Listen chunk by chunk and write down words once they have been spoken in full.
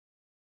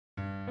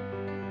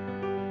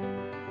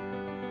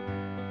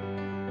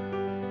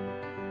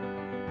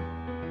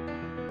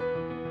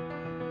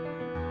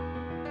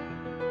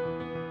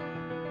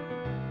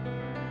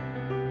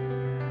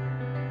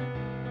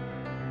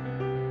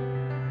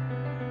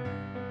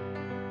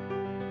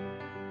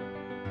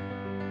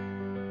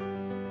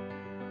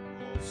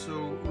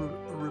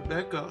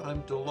Rebecca,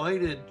 I'm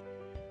delighted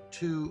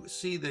to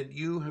see that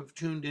you have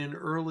tuned in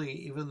early,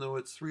 even though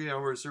it's 3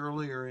 hours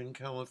earlier in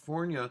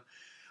California.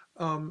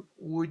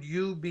 Would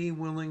you be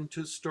willing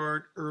to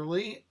start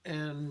early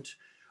and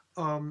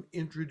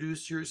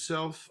introduce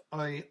yourself?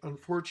 I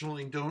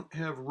unfortunately don't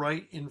have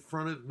right in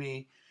front of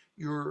me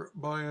your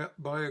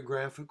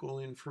biographical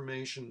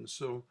information,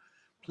 so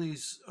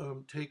please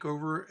take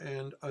over.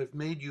 And I've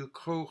made you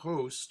co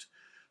host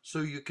so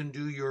you can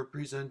do your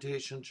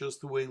presentation just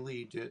the way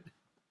Lee did.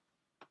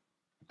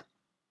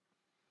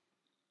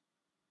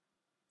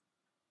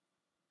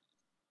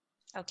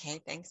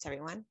 Okay, thanks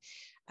everyone.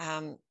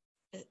 Um,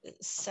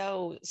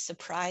 so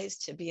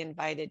surprised to be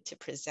invited to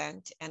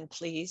present and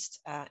pleased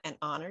and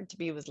honored to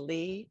be with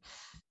Lee,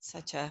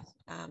 such a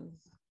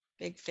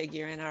big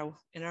figure in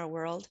our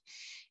world.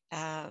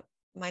 Uh,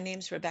 my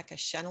name's Rebecca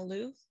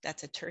Senoglu.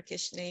 That's a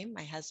Turkish name.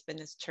 My husband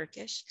is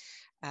Turkish.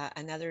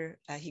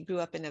 He grew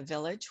up in a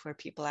village where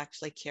people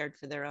actually cared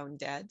for their own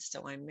dead.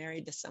 So I'm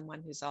married to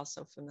someone who's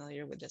also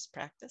familiar with this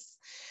practice.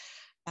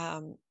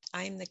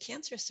 I'm the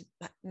cancer,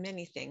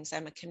 many things.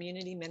 I'm a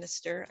community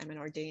minister. I'm an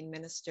ordained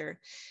minister.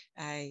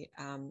 I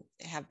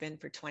have been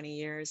for 20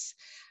 years.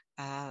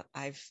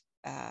 I've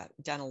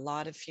done a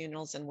lot of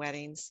funerals and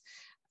weddings.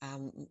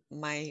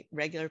 My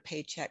regular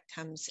paycheck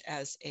comes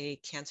as a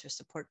cancer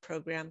support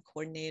program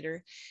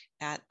coordinator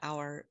at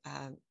our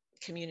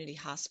community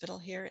hospital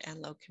here,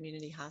 Enloe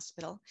Community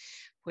Hospital,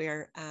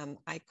 where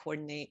I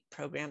coordinate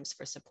programs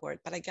for support.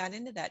 But I got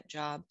into that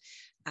job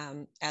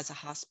as a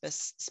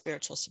hospice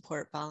spiritual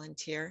support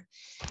volunteer.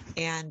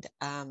 And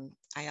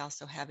I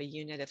also have a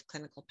unit of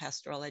clinical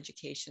pastoral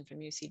education from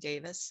UC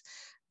Davis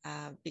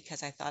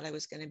because I thought I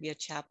was going to be a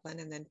chaplain,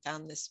 and then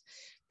found this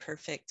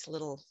perfect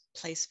little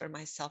place for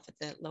myself at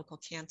the local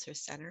cancer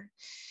center.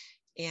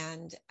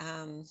 And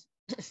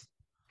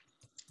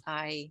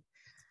I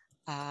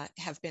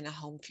have been a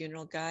home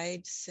funeral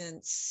guide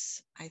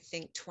since, I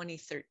think,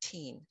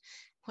 2013.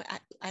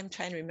 I'm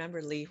trying to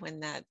remember, Lee,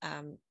 when that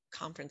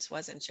conference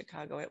was in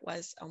Chicago. It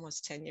was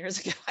almost 10 years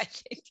ago, I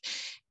think.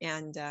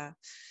 And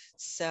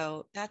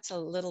so that's a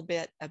little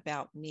bit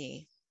about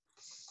me.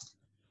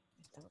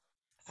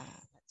 Let's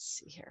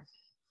see here.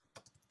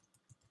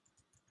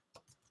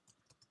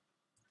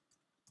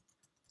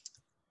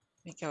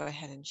 Let me go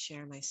ahead and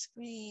share my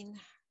screen.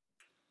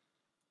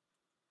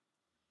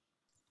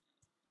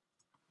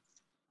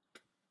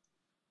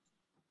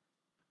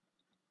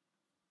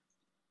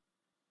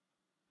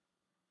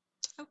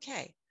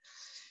 Okay.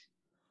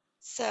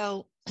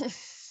 So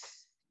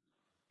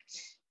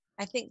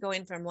I think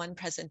going from one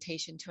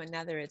presentation to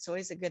another, it's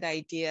always a good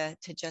idea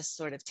to just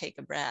sort of take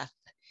a breath,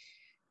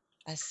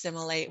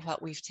 assimilate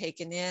what we've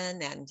taken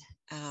in, and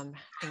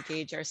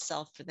engage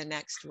ourselves for the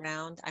next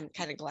round. I'm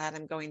kind of glad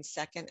I'm going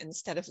second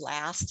instead of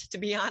last, to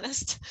be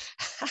honest.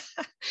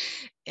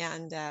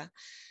 And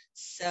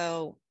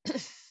so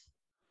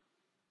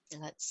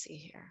let's see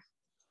here.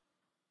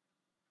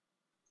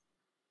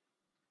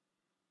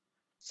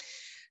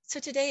 So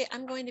today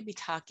I'm going to be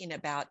talking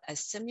about a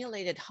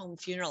simulated home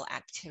funeral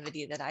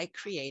activity that I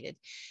created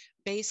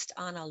based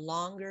on a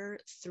longer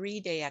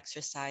 3-day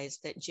exercise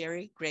that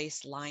Jerry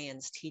Grace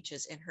Lyons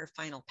teaches in her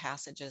Final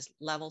Passages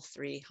Level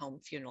 3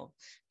 Home Funeral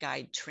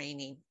Guide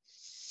training.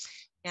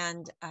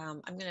 And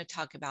I'm going to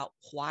talk about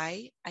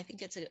why I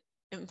think it's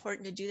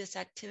important to do this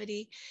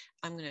activity.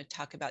 I'm going to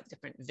talk about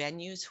different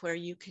venues where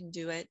you can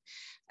do it,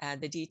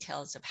 the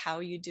details of how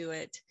you do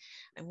it.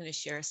 I'm going to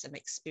share some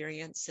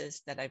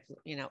experiences that I've,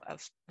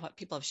 of what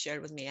people have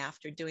shared with me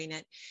after doing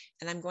it.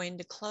 And I'm going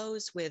to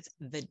close with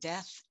the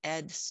death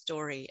ed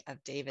story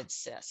of David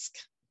Sisk.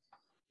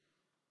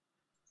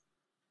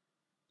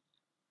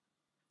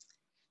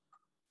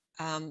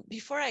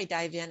 Before I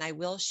dive in, I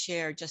will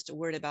share just a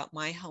word about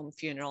my home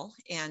funeral.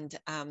 And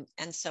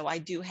so I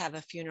do have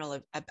a funeral,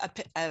 of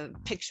a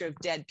picture of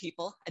dead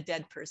people, a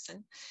dead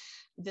person.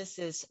 This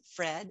is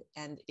Fred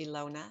and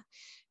Ilona.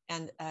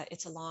 And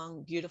it's a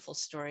long, beautiful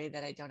story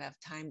that I don't have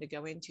time to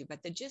go into.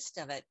 But the gist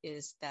of it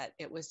is that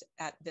it was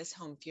at this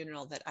home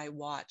funeral that I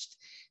watched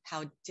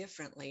how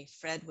differently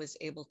Fred was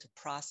able to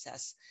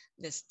process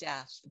this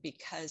death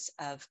because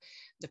of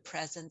the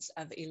presence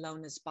of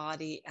Ilona's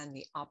body and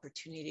the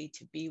opportunity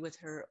to be with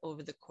her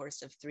over the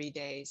course of 3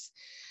 days.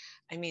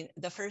 I mean,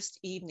 the first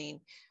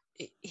evening,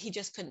 he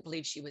just couldn't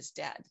believe she was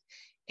dead.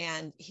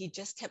 And he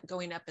just kept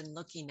going up and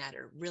looking at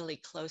her really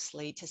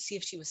closely to see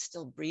if she was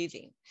still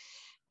breathing.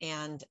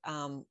 And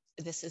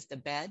this is the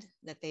bed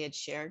that they had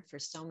shared for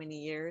so many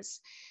years.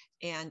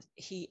 And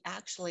he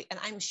actually, and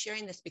I'm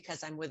sharing this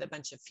because I'm with a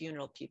bunch of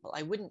funeral people.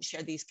 I wouldn't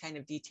share these kind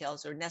of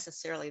details or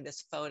necessarily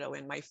this photo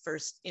in my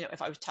first,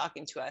 if I was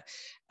talking to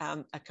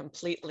a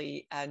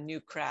completely new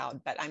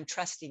crowd, but I'm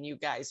trusting you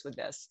guys with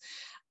this.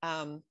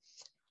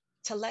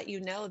 To let you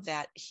know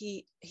that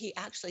he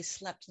actually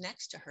slept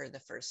next to her the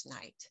first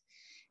night.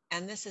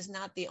 And this is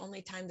not the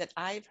only time that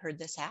I've heard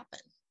this happen.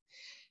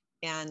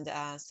 And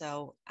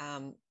so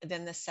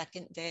then the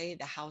second day,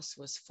 the house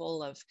was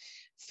full of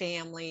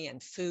family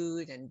and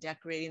food and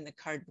decorating the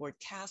cardboard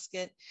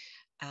casket.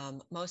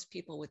 Most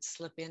people would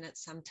slip in at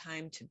some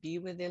time to be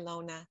with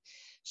Ilona.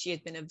 She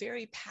had been a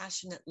very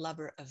passionate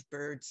lover of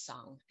bird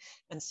song.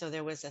 And so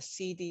there was a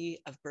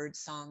CD of bird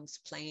songs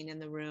playing in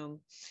the room,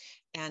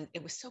 and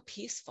it was so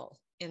peaceful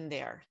in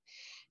there.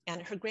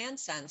 And her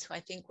grandsons, who I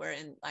think were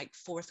in like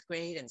fourth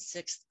grade and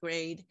sixth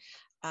grade,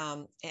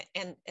 and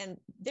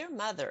their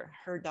mother,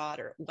 her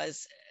daughter,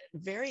 was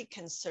very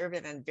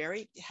conservative and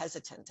very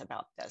hesitant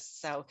about this.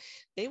 So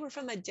they were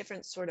from a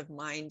different sort of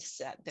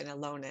mindset than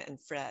Alona and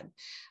Fred.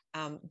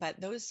 But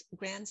those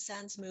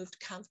grandsons moved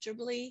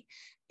comfortably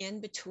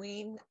in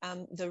between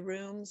the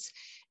rooms.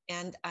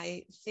 And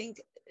I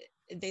think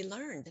they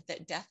learned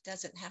that death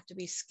doesn't have to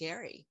be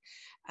scary.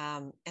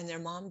 And their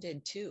mom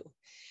did too.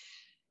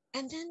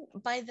 And then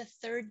by the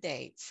third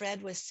day,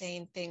 Fred was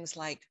saying things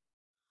like,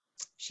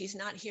 she's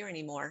not here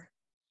anymore.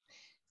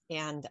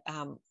 And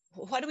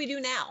what do we do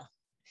now?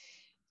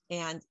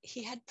 And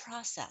he had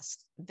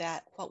processed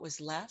that what was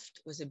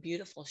left was a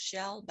beautiful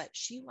shell, but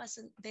she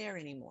wasn't there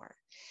anymore.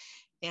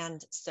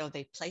 And so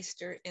they placed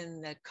her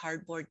in the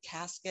cardboard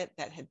casket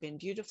that had been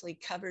beautifully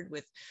covered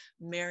with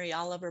Mary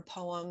Oliver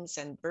poems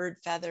and bird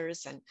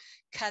feathers and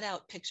cut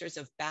out pictures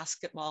of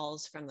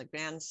basketballs from the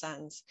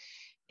grandsons,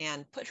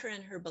 and put her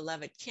in her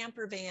beloved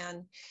camper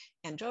van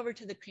and drove her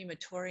to the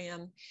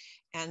crematorium.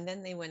 And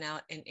then they went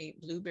out and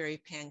ate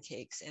blueberry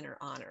pancakes in her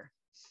honor.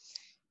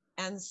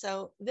 And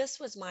so this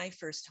was my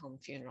first home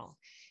funeral.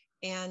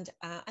 And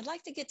I'd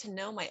like to get to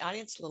know my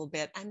audience a little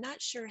bit. I'm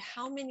not sure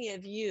how many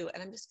of you,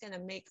 and I'm just going to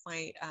make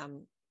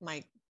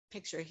my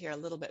picture here a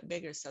little bit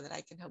bigger so that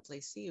I can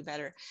hopefully see you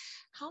better.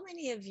 How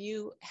many of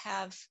you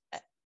have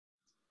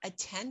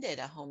attended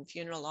a home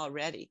funeral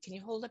already? Can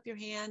you hold up your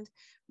hand,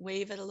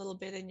 wave it a little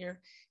bit in your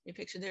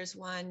picture? There's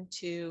one,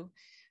 two,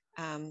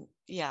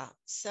 yeah,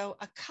 so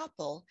a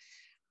couple,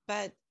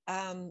 but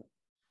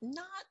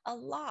not a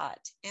lot.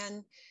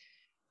 And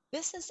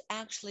this is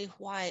actually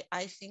why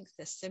I think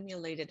the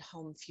simulated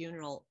home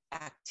funeral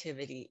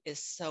activity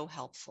is so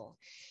helpful,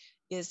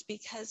 is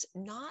because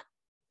not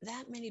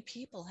that many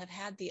people have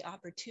had the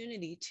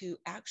opportunity to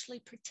actually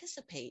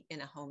participate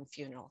in a home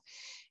funeral.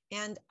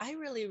 And I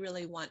really,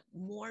 really want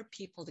more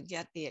people to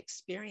get the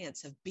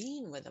experience of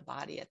being with a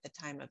body at the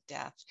time of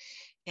death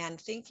and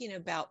thinking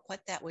about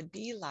what that would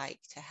be like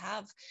to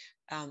have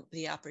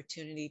the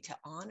opportunity to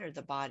honor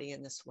the body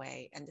in this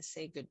way and to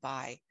say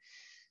goodbye.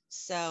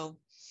 So,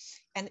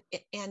 and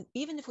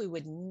even if we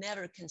would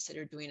never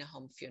consider doing a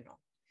home funeral,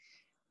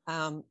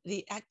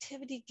 the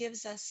activity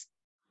gives us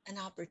an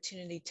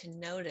opportunity to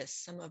notice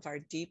some of our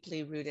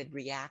deeply rooted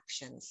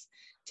reactions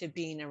to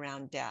being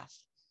around death.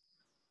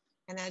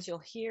 And as you'll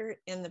hear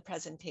in the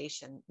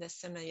presentation, the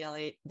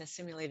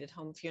simulated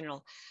home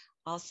funeral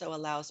also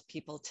allows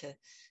people to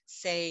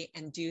say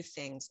and do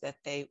things that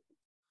they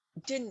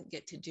didn't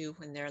get to do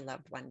when their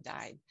loved one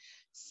died.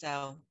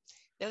 So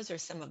those are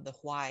some of the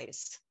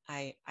whys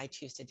I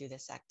choose to do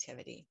this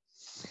activity.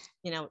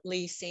 You know,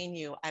 Lee, seeing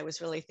you, I was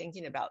really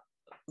thinking about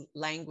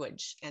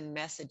language and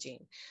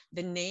messaging.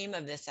 The name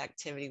of this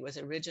activity was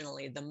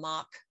originally the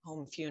mock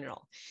home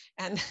funeral.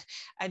 And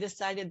I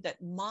decided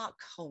that mock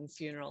home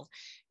funeral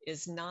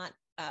is not,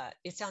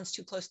 it sounds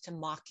too close to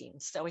mocking.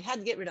 So we had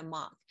to get rid of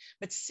mock,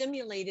 but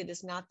simulated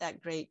is not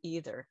that great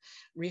either.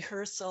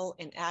 Rehearsal,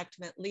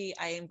 enactment. Lee,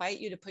 I invite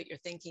you to put your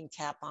thinking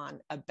cap on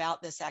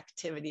about this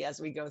activity as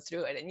we go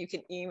through it. And you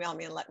can email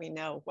me and let me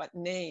know what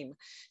name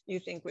you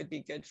think would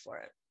be good for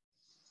it.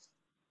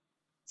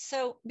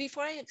 So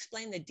before I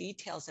explain the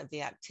details of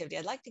the activity,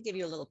 I'd like to give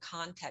you a little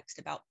context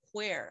about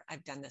where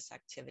I've done this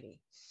activity.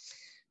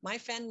 My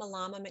friend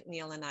Malama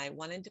McNeil and I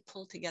wanted to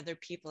pull together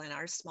people in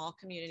our small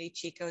community.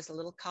 Chico is a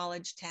little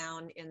college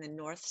town in the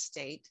North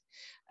State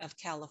of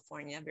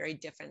California, very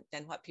different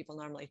than what people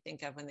normally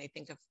think of when they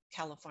think of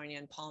California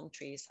and palm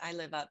trees. I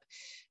live up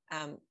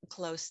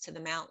close to the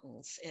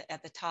mountains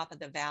at the top of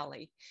the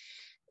valley.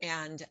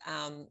 And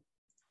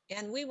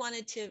we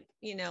wanted to,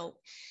 you know,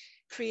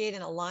 create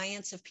an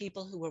alliance of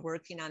people who were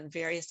working on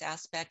various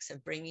aspects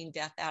of bringing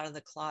death out of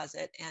the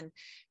closet,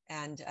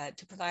 and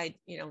to provide,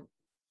 you know,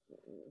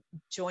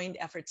 joined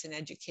efforts in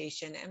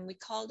education. And we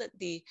called it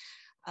the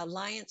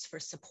Alliance for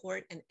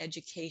Support and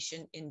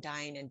Education in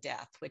Dying and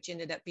Death, which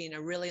ended up being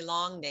a really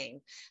long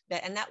name.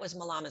 And that was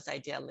Malama's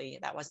idea, Lee.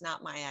 That was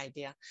not my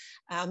idea.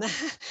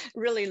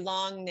 Really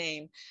long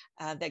name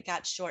that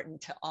got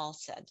shortened to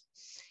ALSED.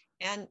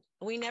 And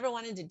we never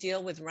wanted to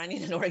deal with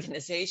running an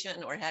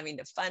organization or having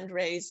to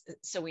fundraise.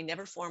 So we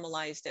never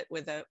formalized it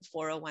with a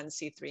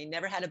 401c3,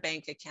 never had a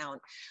bank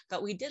account,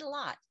 but we did a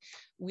lot.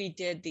 We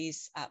did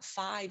these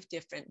 5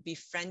 different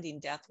befriending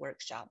death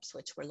workshops,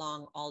 which were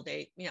long all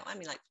day, you know, I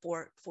mean, like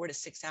 4 to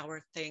 6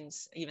 hour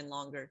things, even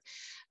longer.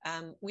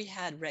 We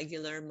had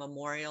regular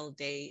Memorial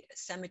Day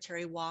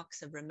cemetery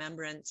walks of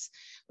remembrance.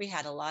 We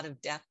had a lot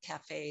of death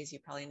cafes. You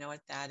probably know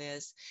what that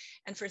is.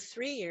 And for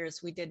 3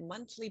 years, we did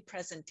monthly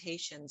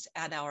presentations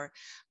at our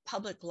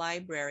public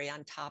library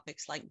on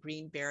topics like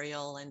green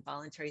burial and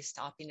voluntary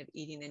stopping of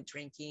eating and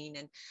drinking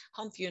and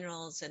home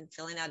funerals and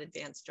filling out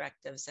advance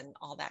directives and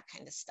all that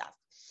kind of stuff.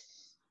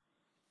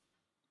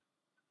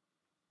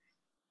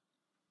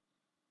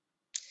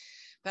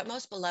 But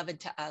most beloved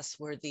to us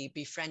were the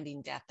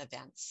befriending death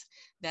events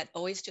that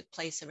always took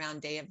place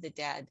around Day of the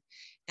Dead.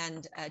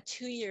 And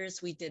 2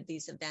 years we did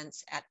these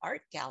events at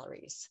art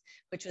galleries,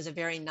 which was a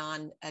very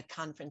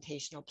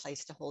non-confrontational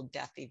place to hold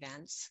death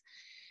events.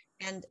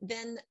 And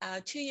then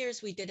 2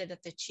 years we did it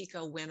at the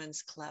Chico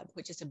Women's Club,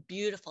 which is a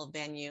beautiful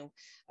venue,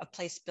 a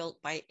place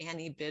built by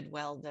Annie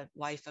Bidwell, the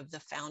wife of the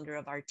founder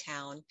of our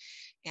town.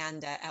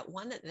 And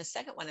the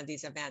second one of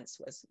these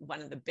events was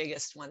one of the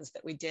biggest ones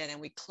that we did.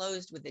 And we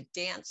closed with a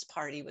dance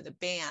party with a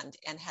band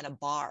and had a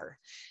bar.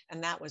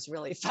 And that was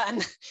really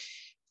fun.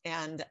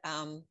 And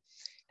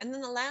and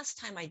then the last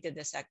time I did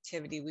this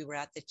activity, we were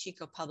at the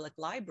Chico Public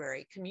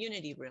Library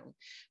community room,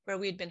 where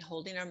we'd been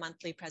holding our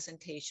monthly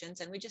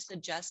presentations, and we just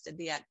adjusted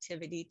the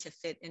activity to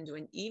fit into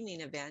an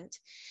evening event.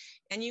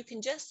 And you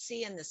can just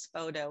see in this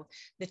photo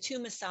the two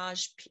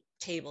massage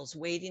tables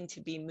waiting to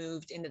be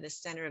moved into the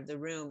center of the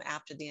room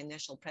after the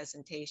initial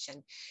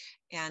presentation.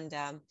 And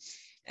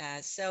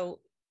so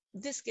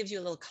this gives you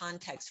a little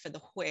context for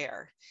the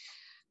where.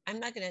 I'm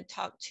not going to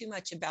talk too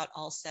much about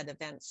all said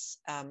events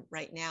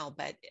right now,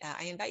 but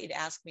I invite you to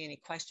ask me any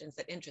questions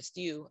that interest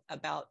you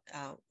about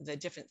the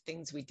different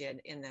things we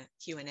did in the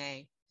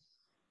Q&A.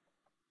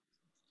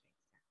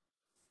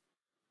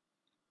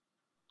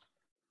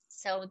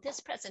 So this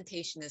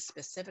presentation is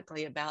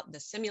specifically about the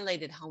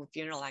simulated home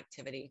funeral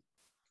activity.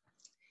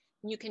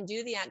 You can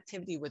do the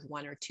activity with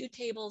 1 or 2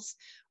 tables,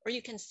 or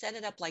you can set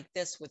it up like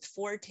this with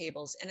 4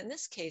 tables. And in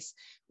this case,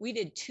 we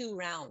did 2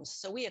 rounds.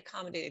 So we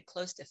accommodated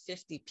close to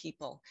 50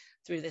 people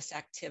through this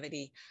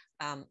activity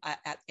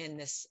in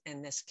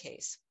this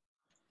case.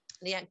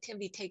 The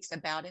activity takes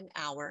about an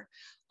hour,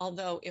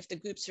 although if the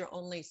groups are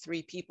only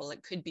 3 people,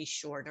 it could be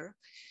shorter.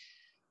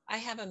 I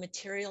have a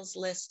materials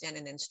list and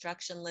an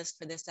instruction list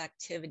for this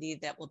activity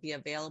that will be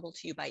available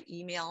to you by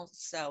email.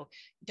 So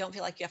don't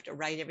feel like you have to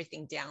write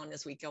everything down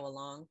as we go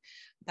along.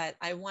 But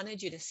I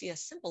wanted you to see a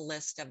simple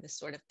list of the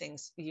sort of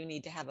things you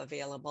need to have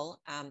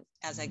available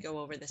as I go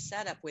over the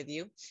setup with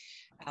you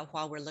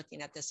while we're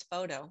looking at this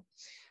photo.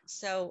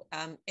 So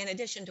in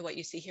addition to what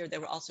you see here,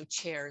 there were also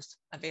chairs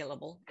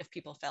available if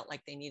people felt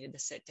like they needed to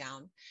sit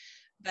down.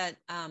 But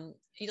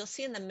you'll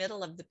see in the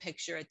middle of the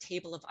picture a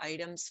table of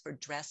items for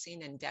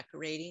dressing and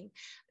decorating.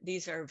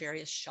 These are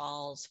various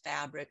shawls,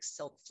 fabrics,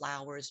 silk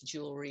flowers,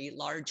 jewelry,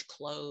 large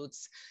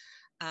clothes.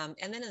 And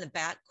then in the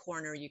back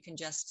corner, you can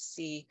just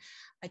see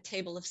a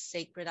table of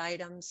sacred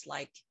items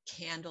like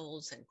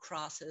candles and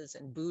crosses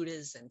and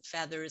Buddhas and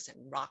feathers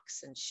and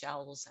rocks and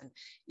shells and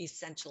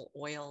essential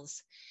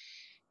oils.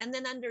 And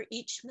then under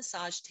each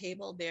massage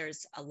table,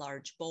 there's a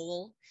large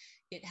bowl.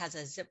 It has a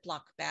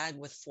Ziploc bag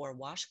with 4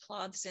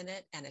 washcloths in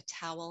it and a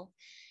towel.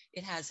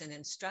 It has an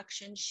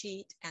instruction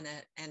sheet and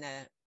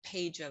a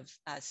page of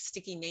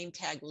sticky name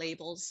tag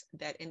labels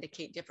that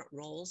indicate different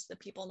roles that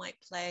people might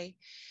play.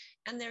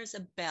 And there's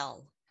a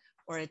bell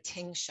or a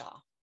tingshaw.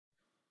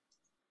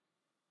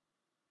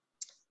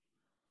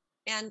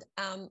 And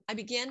I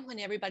begin when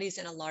everybody's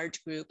in a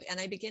large group,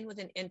 and I begin with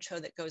an intro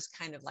that goes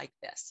kind of like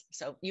this.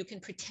 So you can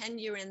pretend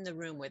you're in the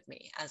room with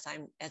me as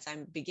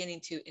I'm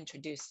beginning to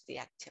introduce the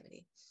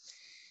activity.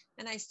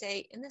 And I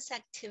say, in this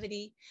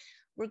activity,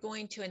 we're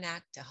going to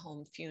enact a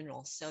home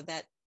funeral so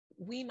that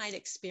we might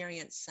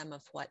experience some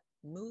of what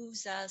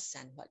moves us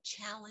and what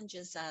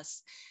challenges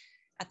us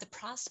at the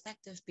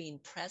prospect of being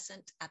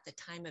present at the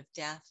time of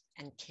death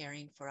and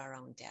caring for our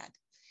own dead.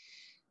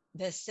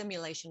 The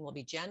simulation will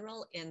be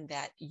general in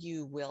that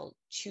you will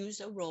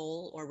choose a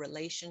role or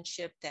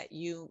relationship that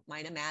you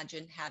might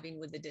imagine having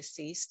with the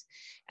deceased,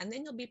 and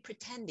then you'll be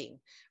pretending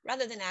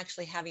rather than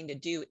actually having to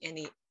do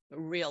any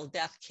real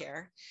death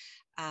care.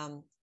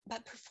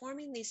 But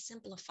performing these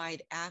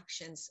simplified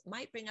actions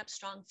might bring up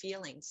strong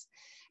feelings,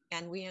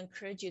 and we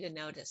encourage you to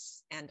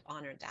notice and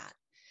honor that.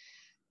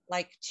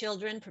 Like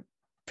children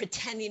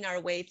pretending our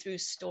way through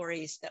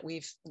stories that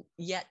we've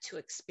yet to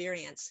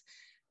experience,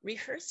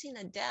 rehearsing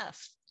a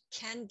death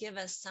can give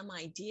us some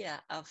idea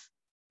of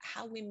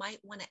how we might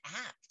want to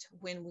act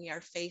when we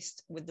are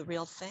faced with the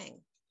real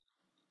thing.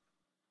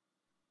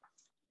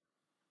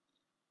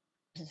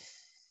 Oops,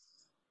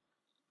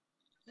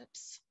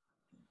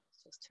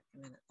 just took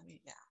a minute.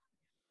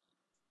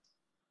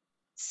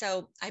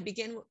 So I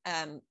begin,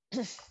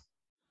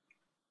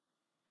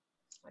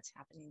 what's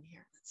happening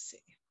here? Let's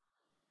see.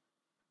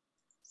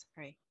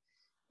 Sorry.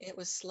 It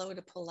was slow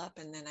to pull up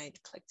and then I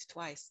clicked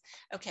twice.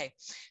 Okay,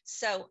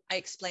 so I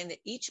explained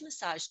that each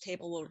massage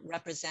table will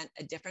represent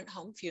a different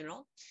home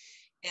funeral.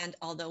 And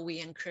although we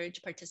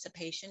encourage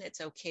participation,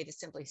 it's okay to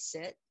simply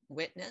sit,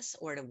 witness,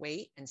 or to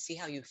wait and see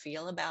how you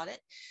feel about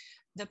it.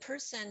 The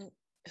person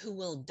who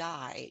will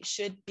die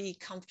should be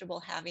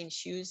comfortable having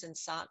shoes and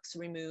socks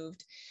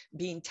removed,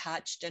 being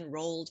touched and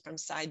rolled from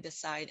side to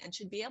side, and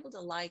should be able to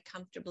lie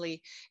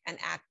comfortably and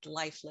act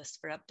lifeless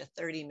for up to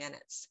 30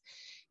 minutes.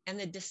 And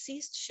the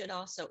deceased should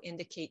also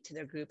indicate to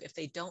their group if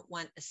they don't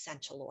want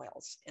essential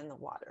oils in the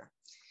water.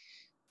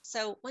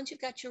 So once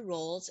you've got your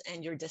roles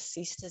and your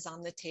deceased is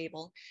on the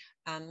table,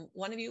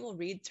 one of you will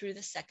read through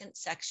the second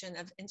section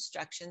of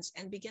instructions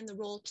and begin the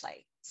role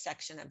play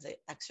section of the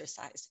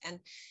exercise.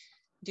 And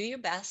Do your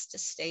best to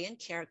stay in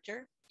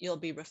character. You'll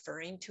be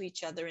referring to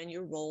each other in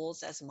your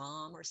roles as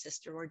mom or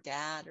sister or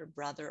dad or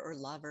brother or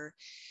lover.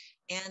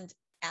 And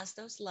as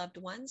those loved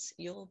ones,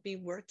 you'll be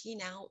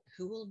working out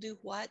who will do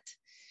what.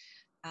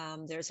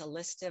 There's a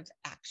list of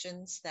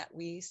actions that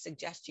we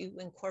suggest you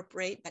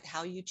incorporate, but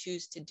how you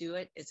choose to do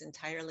it is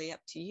entirely up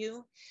to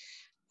you.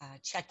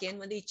 Check in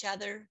with each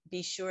other.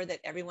 Be sure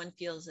that everyone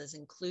feels as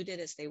included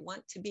as they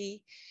want to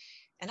be.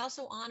 And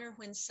also honor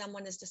when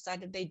someone has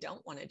decided they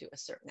don't want to do a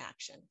certain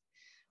action.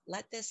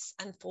 Let this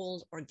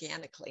unfold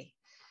organically.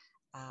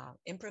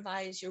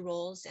 Improvise your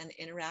roles and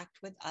interact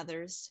with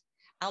others.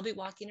 I'll be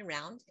walking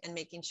around and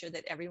making sure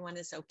that everyone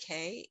is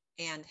okay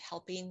and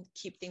helping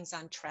keep things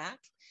on track,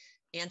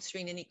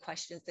 answering any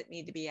questions that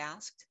need to be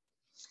asked.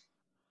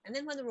 And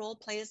then when the role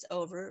play is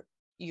over,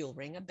 you'll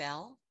ring a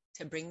bell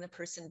to bring the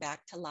person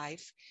back to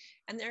life.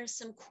 And there are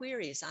some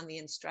queries on the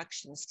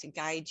instructions to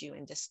guide you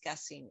in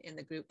discussing in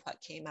the group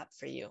what came up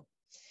for you.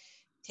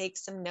 Take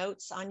some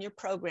notes on your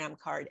program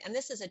card. And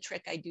this is a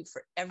trick I do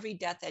for every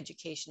death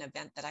education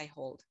event that I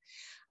hold.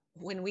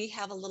 When we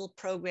have a little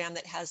program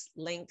that has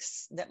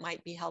links that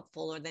might be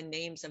helpful or the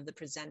names of the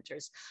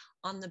presenters,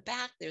 on the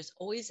back, there's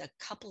always a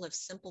couple of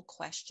simple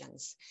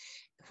questions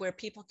where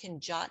people can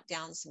jot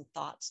down some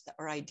thoughts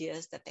or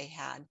ideas that they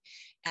had.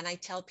 And I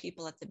tell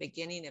people at the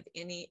beginning of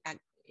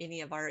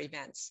any of our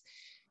events,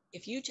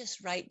 if you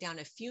just write down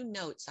a few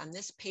notes on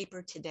this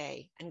paper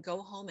today and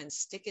go home and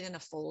stick it in a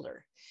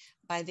folder,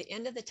 by the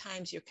end of the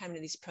times you're coming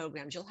to these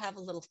programs, you'll have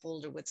a little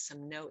folder with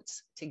some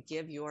notes to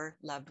give your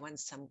loved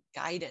ones some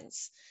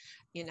guidance,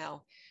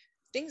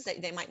 things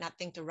that they might not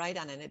think to write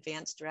on an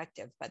advanced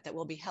directive, but that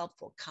will be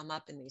helpful come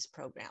up in these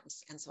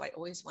programs. And so I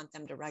always want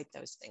them to write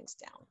those things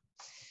down.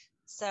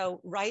 So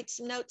write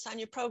some notes on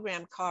your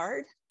program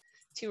card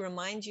to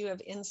remind you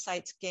of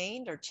insights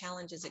gained or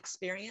challenges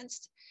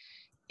experienced.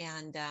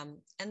 And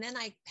then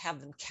I have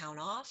them count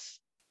off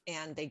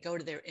and they go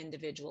to their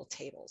individual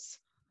tables.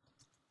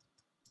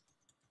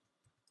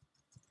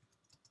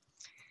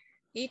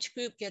 Each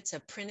group gets a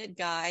printed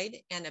guide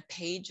and a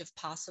page of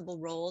possible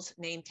roles,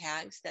 name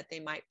tags that they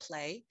might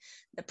play.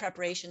 The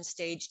preparation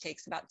stage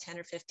takes about 10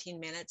 or 15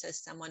 minutes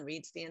as someone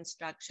reads the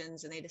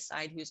instructions and they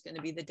decide who's going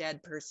to be the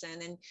dead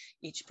person, and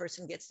each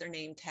person gets their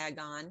name tag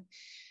on.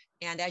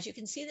 And as you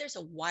can see, there's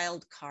a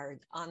wild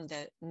card on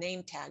the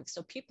name tag.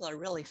 So people are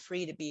really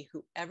free to be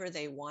whoever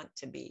they want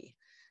to be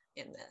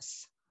in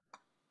this.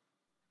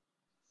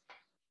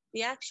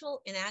 The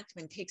actual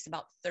enactment takes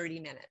about 30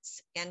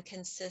 minutes and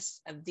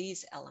consists of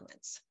these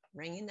elements: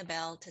 ringing the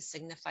bell to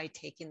signify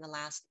taking the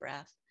last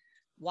breath,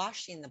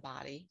 washing the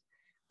body,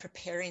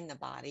 preparing the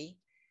body,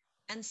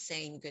 and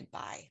saying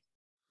goodbye.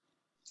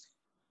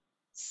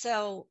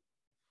 So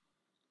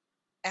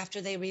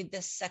after they read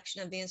this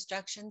section of the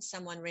instructions,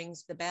 someone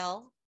rings the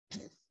bell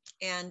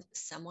and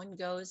someone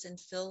goes and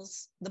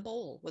fills the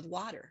bowl with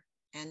water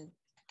and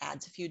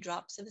adds a few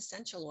drops of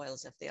essential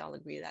oils if they all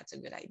agree that's a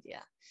good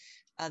idea.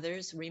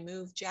 Others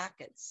remove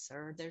jackets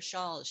or their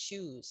shawls,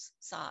 shoes,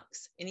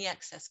 socks, any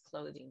excess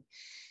clothing.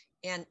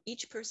 And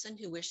each person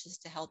who wishes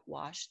to help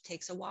wash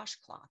takes a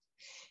washcloth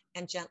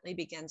and gently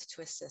begins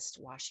to assist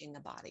washing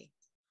the body.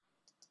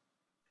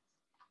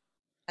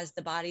 As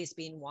the body is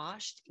being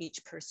washed,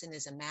 each person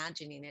is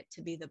imagining it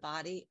to be the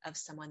body of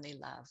someone they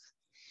love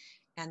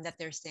and that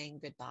they're saying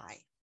goodbye.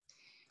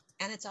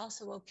 And it's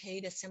also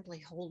okay to simply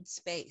hold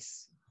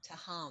space, to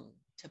hum,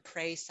 to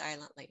pray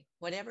silently,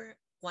 whatever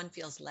one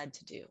feels led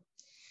to do.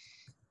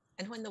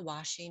 And when the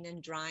washing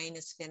and drying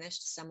is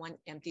finished, someone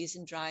empties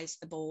and dries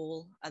the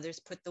bowl. Others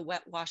put the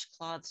wet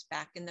washcloths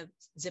back in the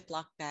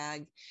Ziploc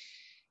bag.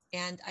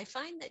 And I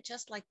find that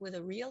just like with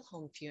a real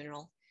home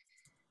funeral,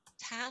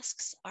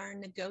 tasks are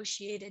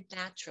negotiated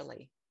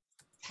naturally,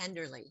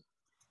 tenderly,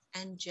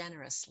 and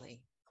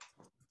generously.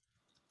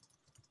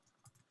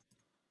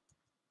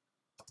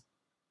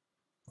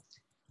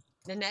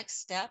 The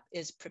next step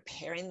is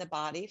preparing the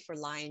body for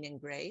lying in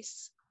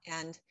grace.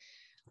 And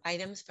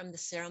items from the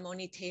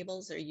ceremony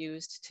tables are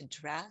used to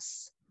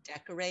dress,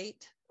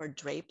 decorate, or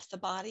drape the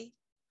body.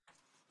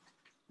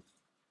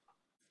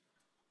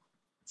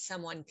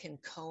 Someone can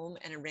comb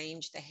and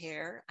arrange the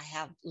hair. I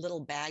have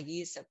little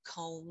baggies of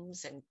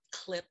combs and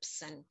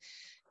clips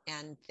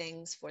and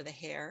things for the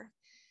hair.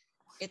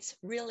 It's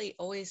really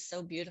always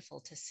so beautiful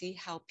to see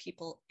how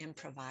people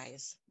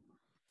improvise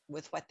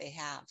with what they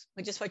have,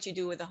 which is what you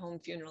do with a home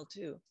funeral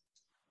too.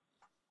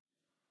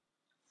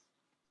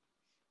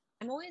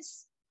 I'm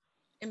always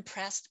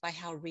impressed by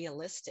how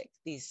realistic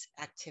these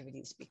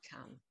activities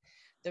become.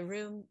 The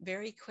room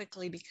very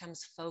quickly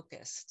becomes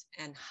focused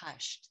and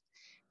hushed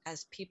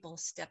as people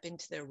step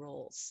into their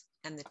roles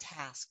and the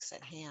tasks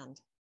at hand.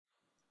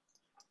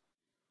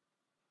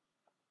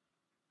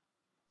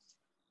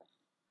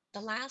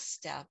 The last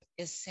step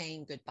is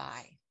saying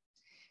goodbye.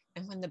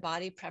 And when the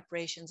body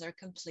preparations are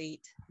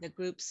complete, the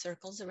group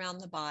circles around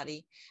the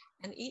body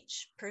and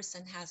each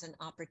person has an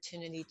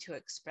opportunity to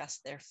express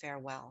their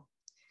farewell.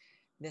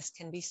 This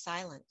can be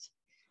silent.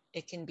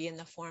 It can be in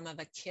the form of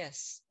a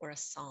kiss or a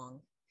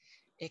song.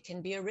 It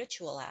can be a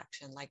ritual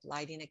action like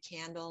lighting a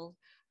candle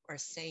or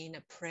saying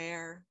a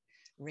prayer,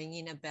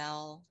 ringing a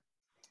bell.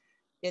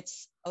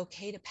 It's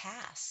okay to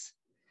pass.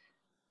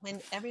 When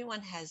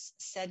everyone has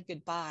said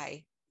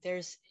goodbye,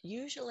 there's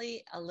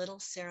usually a little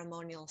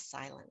ceremonial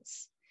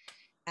silence.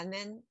 And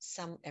then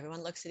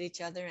everyone looks at each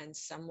other and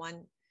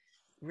someone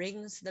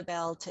rings the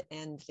bell to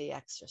end the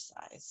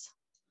exercise.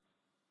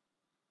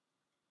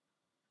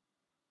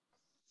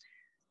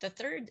 The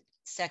third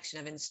section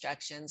of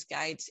instructions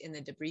guides in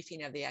the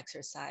debriefing of the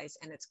exercise,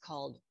 and it's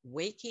called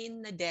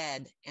Waking the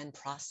Dead and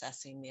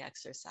Processing the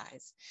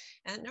Exercise.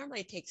 And it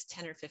normally takes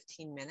 10 or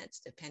 15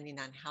 minutes, depending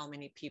on how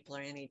many people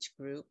are in each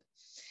group.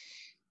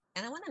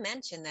 And I want to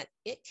mention that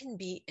it can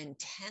be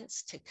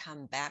intense to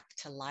come back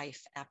to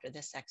life after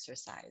this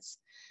exercise.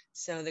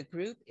 So the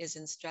group is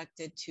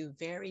instructed to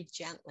very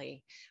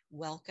gently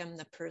welcome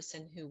the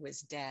person who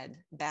was dead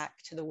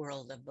back to the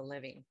world of the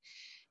living.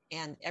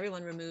 And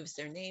everyone removes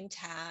their name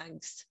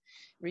tags,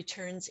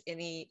 returns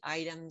any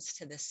items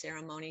to the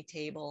ceremony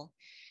table,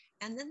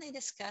 and then they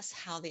discuss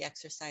how the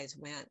exercise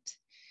went.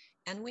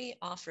 And we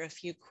offer a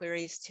few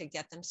queries to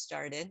get them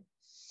started.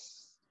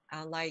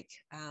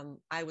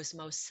 I was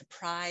most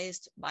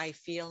surprised by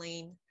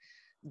feeling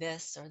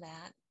this or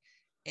that.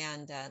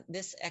 And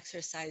this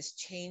exercise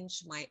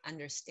changed my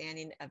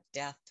understanding of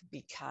death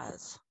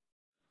because.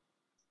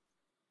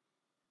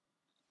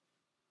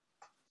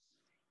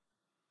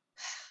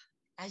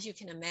 As you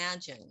can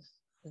imagine,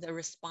 the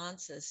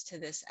responses to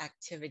this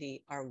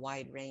activity are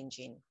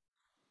wide-ranging.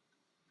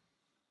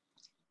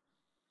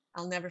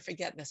 I'll never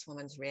forget this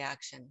woman's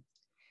reaction.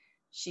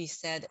 She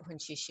said when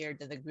she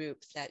shared to the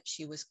group that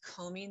she was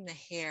combing the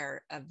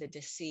hair of the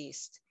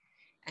deceased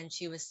and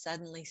she was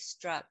suddenly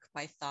struck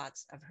by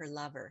thoughts of her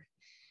lover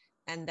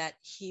and that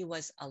he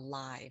was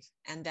alive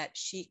and that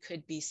she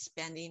could be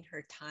spending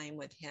her time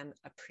with him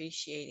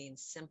appreciating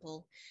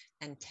simple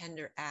and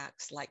tender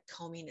acts like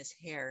combing his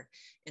hair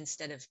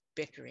instead of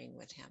bickering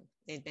with him.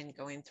 They'd been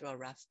going through a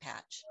rough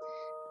patch.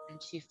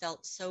 And she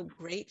felt so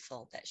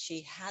grateful that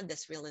she had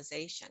this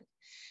realization.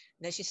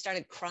 And then she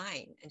started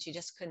crying and she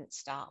just couldn't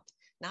stop,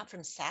 not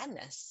from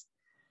sadness,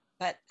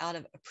 but out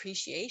of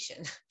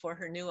appreciation for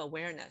her new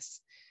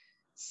awareness.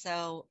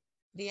 So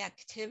the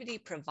activity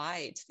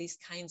provides these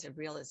kinds of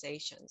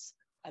realizations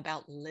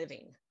about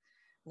living,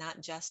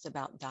 not just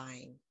about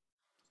dying.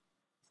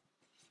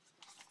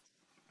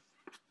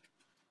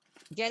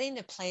 Getting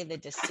to play the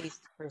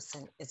deceased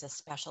person is a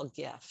special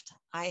gift.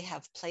 I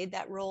have played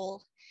that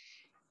role,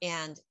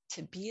 and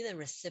to be the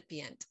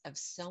recipient of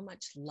so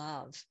much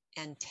love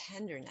and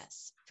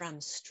tenderness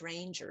from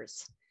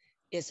strangers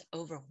is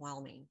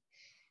overwhelming.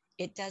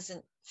 It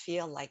doesn't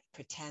feel like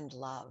pretend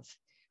love.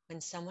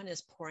 When someone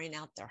is pouring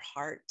out their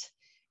heart,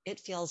 it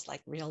feels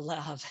like real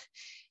love.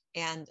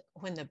 And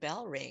when the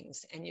bell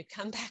rings and you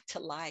come back to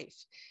life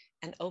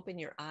and open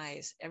your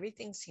eyes,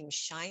 everything seems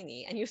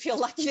shiny and you feel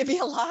lucky to be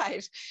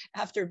alive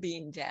after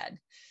being dead.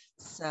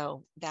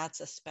 So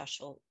that's a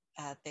special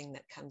thing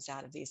that comes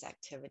out of these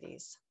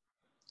activities.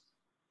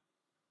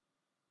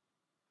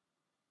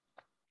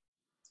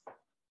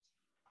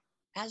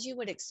 As you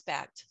would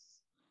expect,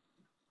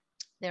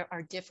 there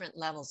are different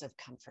levels of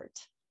comfort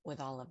with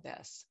all of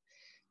this.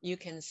 You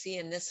can see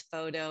in this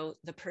photo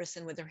the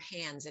person with her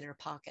hands in her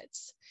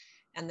pockets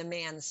and the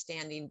man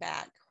standing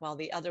back while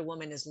the other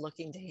woman is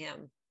looking to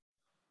him.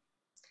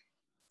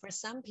 For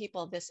some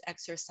people, this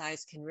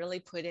exercise can really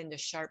put into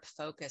sharp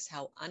focus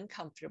how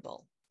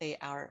uncomfortable they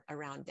are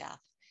around death,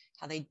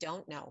 how they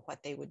don't know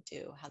what they would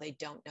do, how they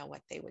don't know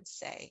what they would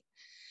say.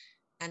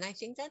 And I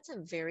think that's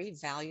a very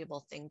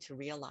valuable thing to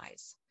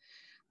realize.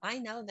 I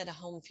know that a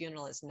home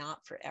funeral is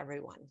not for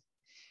everyone.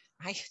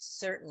 I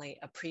certainly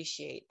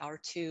appreciate our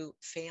two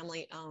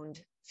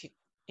family-owned,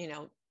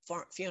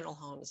 funeral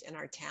homes in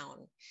our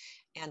town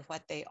and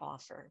what they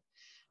offer.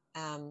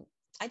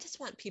 I just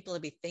want people to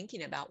be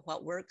thinking about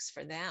what works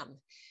for them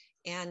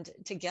and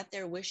to get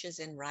their wishes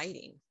in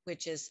writing,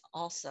 which is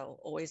also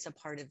always a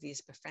part of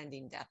these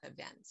befriending death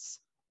events.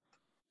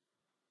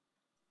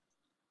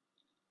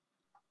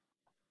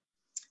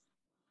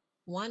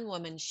 One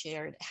woman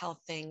shared how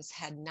things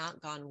had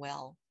not gone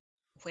well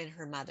when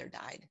her mother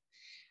died.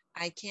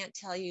 I can't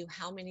tell you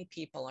how many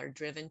people are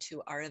driven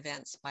to our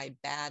events by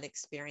bad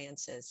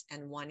experiences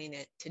and wanting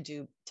it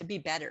to be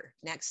better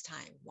next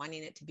time,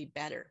 wanting it to be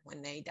better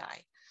when they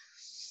die.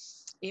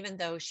 Even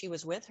though she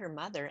was with her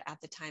mother at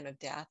the time of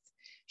death,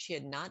 she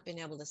had not been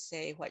able to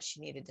say what she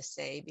needed to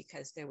say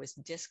because there was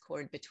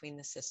discord between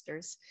the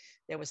sisters.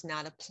 There was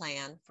not a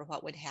plan for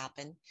what would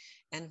happen.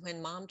 And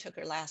when mom took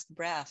her last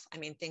breath,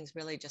 things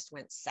really just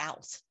went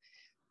south.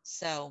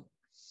 So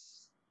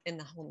in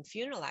the home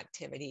funeral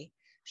activity,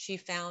 she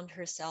found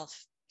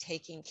herself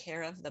taking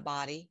care of the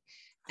body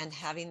and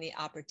having the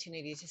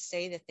opportunity to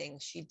say the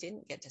things she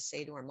didn't get to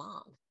say to her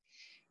mom.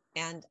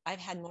 And I've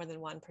had more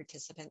than one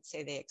participant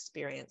say they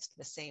experienced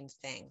the same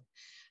thing,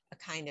 a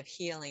kind of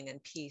healing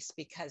and peace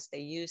because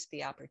they used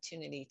the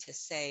opportunity to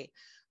say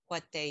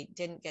what they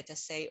didn't get to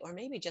say, or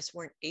maybe just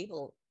weren't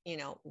able,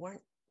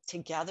 weren't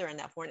together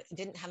enough,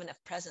 didn't have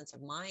enough presence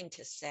of mind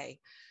to say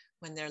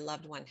when their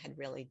loved one had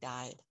really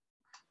died.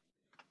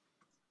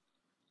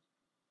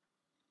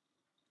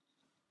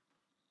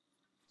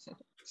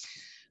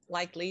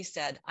 like Lee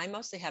said, I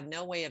mostly have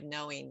no way of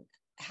knowing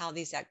how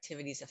these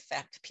activities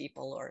affect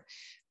people, or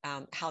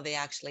how they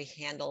actually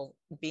handle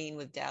being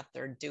with death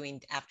or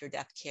doing after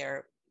death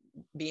care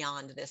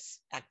beyond this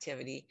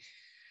activity.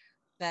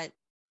 But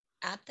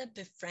at the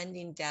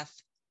Befriending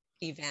Death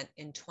event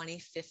in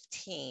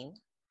 2015,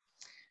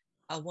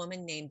 a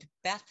woman named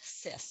Beth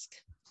Sisk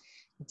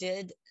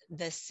did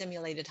the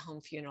simulated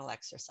home funeral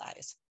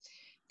exercise.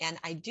 And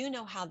I do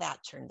know how that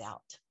turned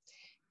out.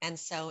 And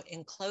so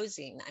in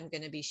closing, I'm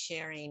going to be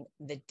sharing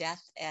the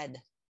death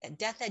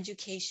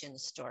education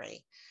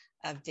story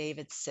of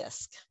David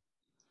Sisk.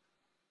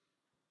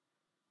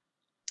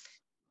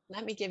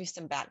 Let me give you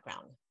some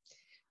background.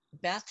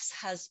 Beth's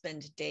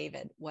husband,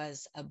 David,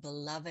 was a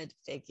beloved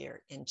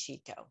figure in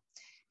Chico.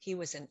 He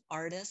was an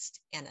artist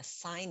and a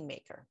sign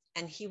maker.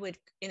 And he would,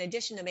 in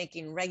addition to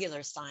making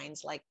regular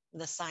signs, like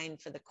the sign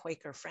for the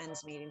Quaker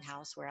Friends Meeting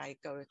House where I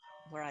go,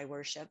 where I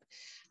worship,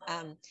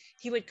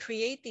 he would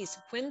create these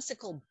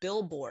whimsical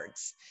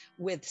billboards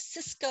with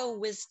Cisco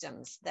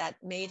wisdoms that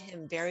made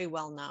him very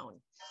well known.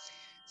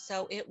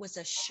 So it was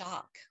a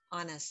shock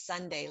on a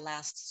Sunday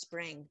last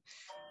spring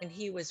when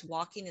he was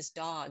walking his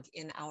dog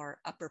in our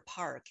upper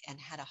park and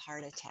had a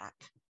heart attack.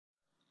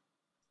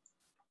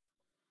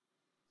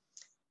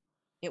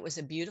 It was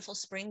a beautiful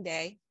spring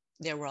day.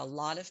 There were a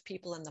lot of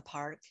people in the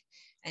park,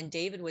 and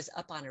David was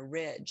up on a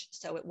ridge,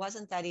 so it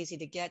wasn't that easy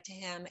to get to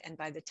him. And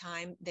by the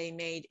time they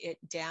made it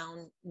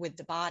down with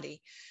the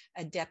body,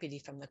 a deputy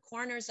from the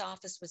coroner's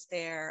office was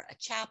there, a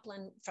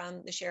chaplain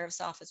from the sheriff's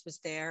office was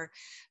there,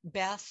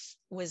 Beth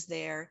was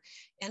there,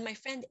 and my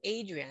friend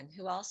Adrian,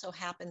 who also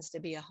happens to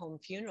be a home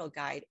funeral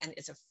guide and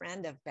is a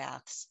friend of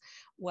Beth's,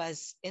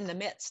 was in the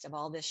midst of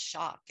all this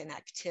shock and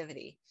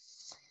activity.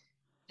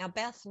 Now,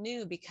 Beth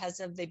knew because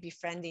of the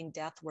Befriending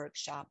Death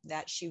workshop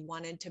that she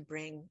wanted to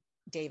bring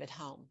David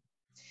home.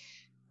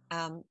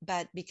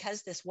 But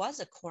because this was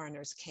a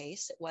coroner's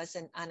case, it was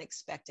an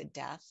unexpected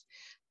death,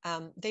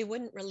 they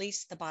wouldn't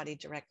release the body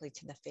directly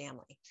to the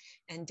family.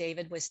 And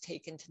David was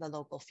taken to the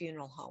local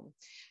funeral home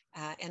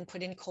and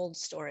put in cold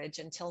storage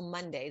until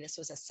Monday, this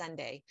was a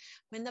Sunday,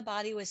 when the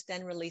body was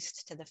then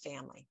released to the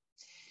family.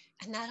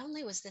 And not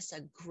only was this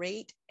a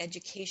great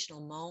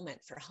educational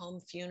moment for home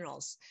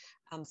funerals,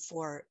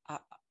 for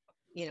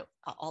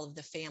all of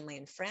the family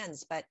and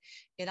friends, but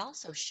it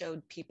also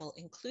showed people,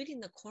 including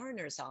the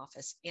coroner's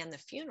office and the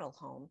funeral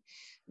home,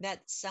 that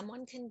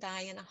someone can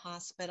die in a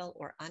hospital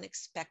or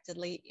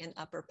unexpectedly in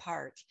Upper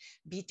Park,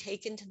 be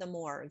taken to the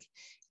morgue,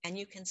 and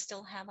you can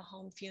still have a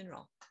home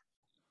funeral.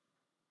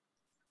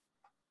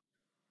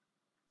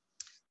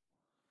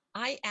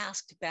 I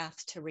asked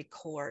Beth to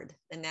record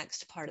the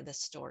next part of the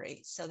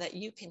story so that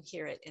you can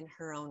hear it in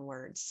her own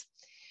words.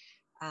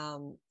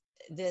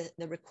 The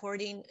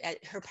recording,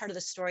 her part of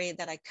the story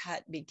that I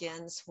cut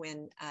begins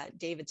when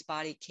David's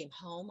body came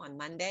home on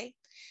Monday.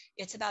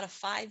 It's about a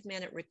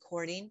 5-minute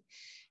recording.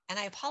 And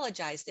I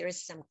apologize, there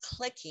is some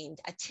clicking,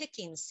 a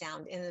ticking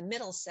sound in the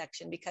middle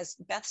section because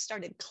Beth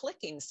started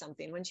clicking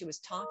something when she was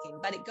talking,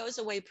 but it goes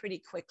away pretty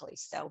quickly.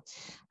 So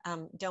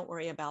don't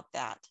worry about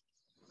that.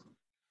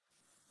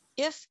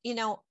 If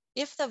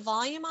the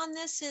volume on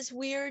this is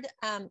weird,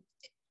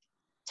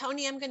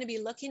 Tony, I'm going to be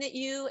looking at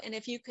you, and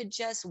if you could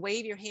just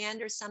wave your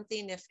hand or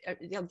something, if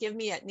you'll give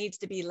me it needs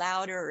to be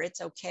louder or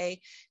it's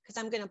okay,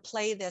 because I'm going to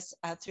play this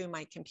through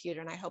my computer,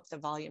 and I hope the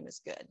volume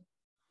is good.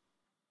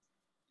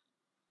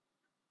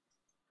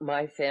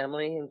 My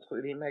family,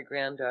 including my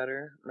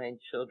granddaughter, my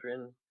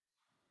children,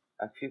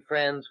 a few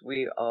friends,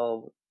 we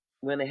all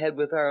went ahead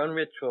with our own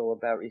ritual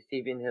about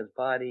receiving his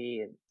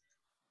body and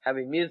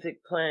having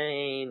music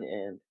playing,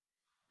 and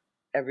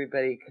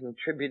everybody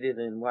contributed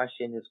in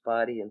washing his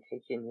body and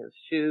taking his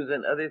shoes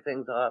and other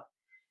things off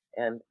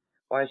and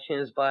washing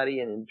his body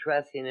and in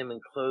dressing him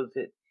in clothes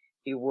that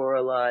he wore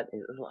a lot,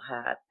 his little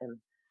hat.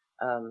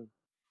 And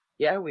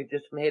yeah, we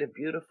just made a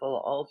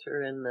beautiful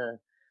altar in the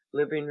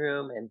living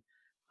room. And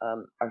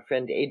our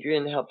friend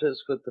Adrian helped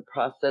us with the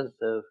process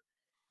of,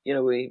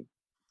 we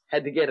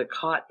had to get a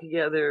cot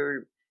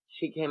together.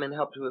 She came and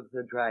helped with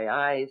the dry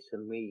ice,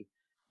 and we,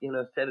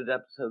 set it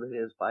up so that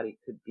his body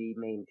could be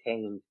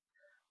maintained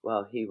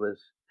while he was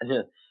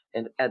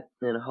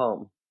in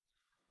home.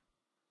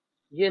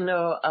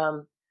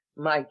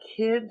 My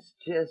kids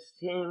just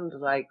seemed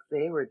like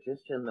they were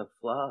just in the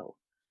flow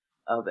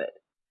of it.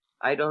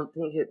 I don't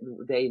think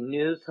they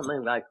knew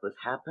something like this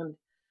happened,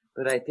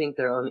 but I think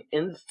their own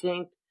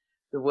instinct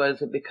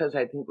was, because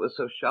I think it was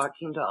so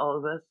shocking to all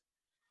of us,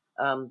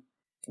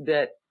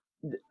 that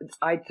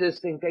I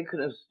just think they could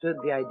have stood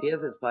the idea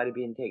of his body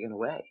being taken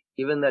away.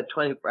 Even that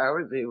 24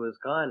 hours he was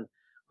gone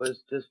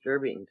was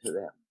disturbing to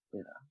them,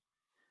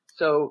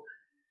 So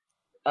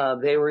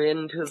they were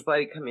into his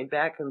body coming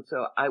back, and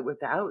so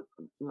without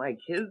my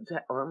kids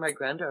or my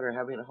granddaughter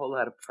having a whole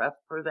lot of prep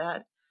for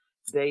that,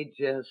 they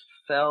just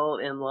fell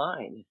in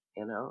line,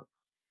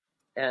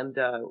 And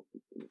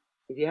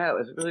yeah, it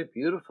was really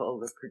beautiful,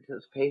 the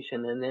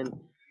participation. And then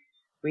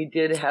we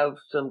did have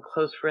some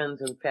close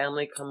friends and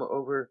family come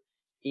over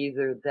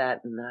either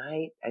that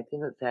night, I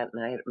think it was that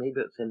night, or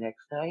maybe it was the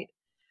next night,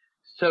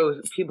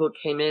 So people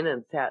came in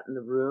and sat in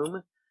the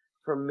room.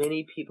 For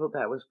many people,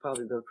 that was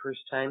probably the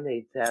first time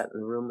they sat in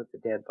the room with the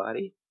dead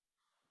body.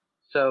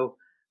 So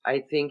I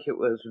think it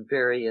was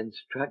very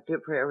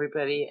instructive for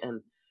everybody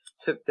and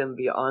took them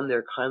beyond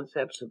their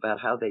concepts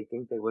about how they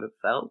think they would have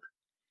felt.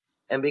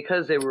 And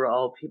because they were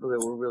all people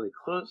that were really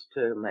close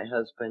to my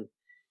husband,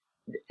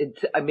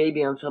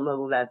 maybe on some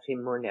level that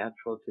seemed more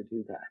natural to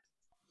do that.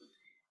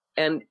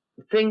 And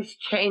things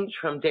change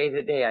from day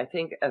to day. I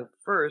think at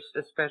first,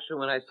 especially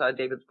when I saw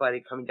David's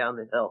body coming down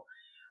the hill,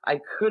 I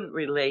couldn't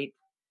relate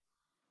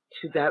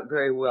to that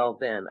very well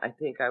then. I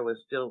think I was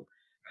still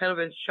kind of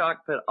in shock,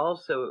 but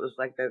also it was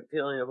like that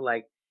feeling of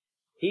like,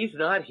 he's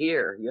not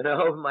here,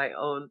 my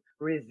own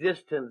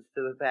resistance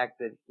to the fact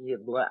that he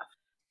had left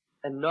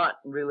and not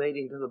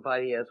relating to the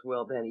body as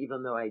well then,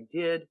 even though I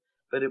did,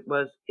 but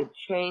it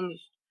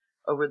changed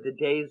over the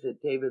days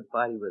that David's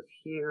body was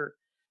here,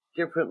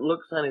 different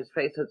looks on his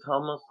face. It's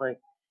almost like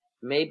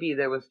maybe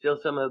there was still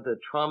some of the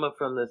trauma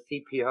from the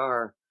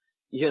CPR,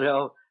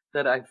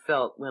 that I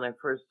felt when I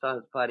first saw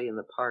his body in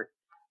the park.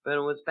 But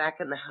it was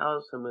back in the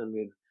house, and when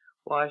we'd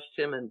washed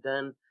him and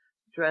then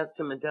dressed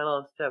him and done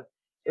all this stuff,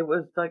 it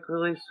was like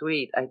really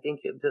sweet. I think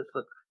it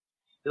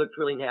looked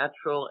really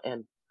natural,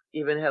 and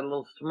even had a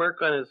little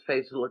smirk on his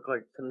face, it looked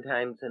like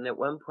sometimes. And at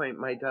one point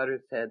my daughter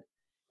said,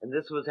 and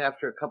this was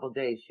after a couple of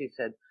days, she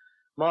said,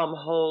 "Mom,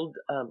 hold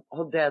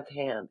Dad's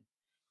hand.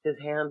 His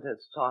hand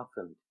has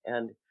softened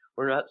and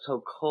we're not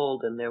so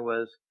cold." And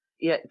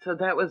so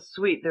that was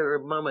sweet. There were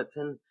moments,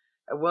 and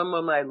at one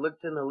moment I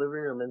looked in the living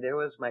room and there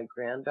was my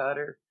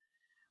granddaughter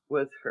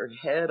with her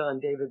head on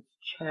David's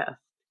chest.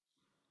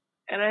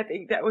 And I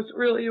think that was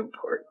really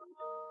important,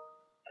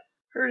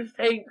 her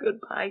saying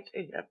goodbye to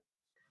him.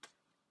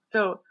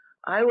 So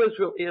I was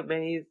really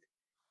amazed,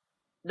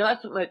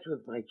 not so much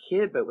with my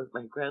kid, but with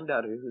my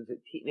granddaughter, who's a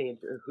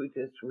teenager, who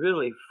just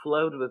really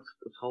flowed with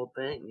this whole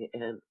thing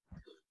and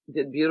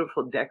did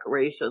beautiful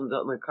decorations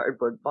on the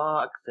cardboard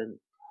box. And,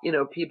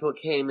 people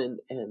came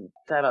and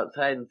sat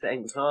outside and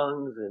sang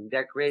songs and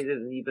decorated,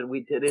 and even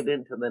we did it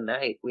into the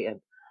night. We had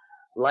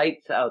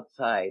lights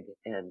outside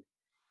and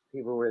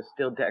people were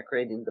still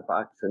decorating the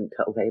box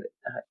until late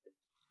at night.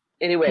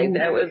 Anyway,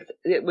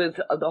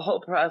 the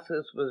whole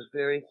process was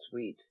very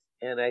sweet.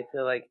 And I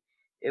feel like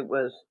it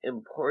was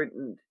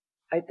important,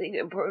 I think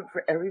important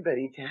for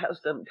everybody to have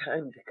some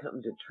time to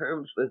come to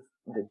terms with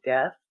the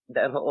death,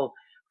 that whole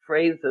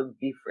phrase of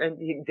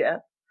befriending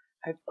death.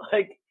 I feel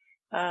like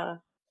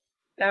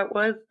that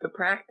was the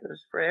practice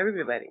for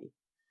everybody,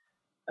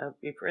 of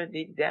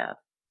befriending death.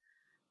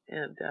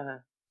 And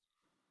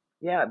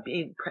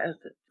being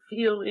present,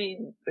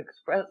 feeling,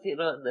 expressing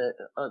on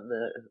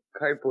the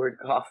cardboard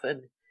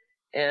coffin.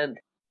 And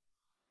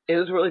it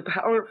was really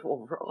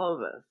powerful for all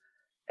of us.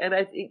 And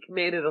I think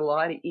made it a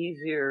lot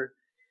easier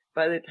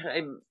by the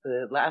time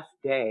the last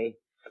day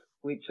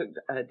we took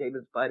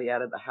David's body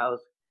out of the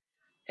house,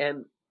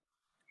 and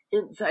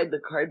inside the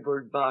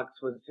cardboard box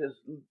was just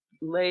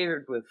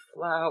layered with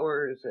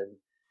flowers, and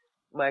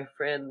my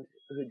friend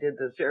who did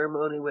the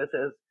ceremony with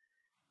us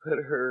put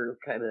her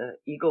kind of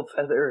eagle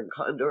feather and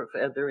condor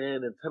feather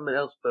in, and someone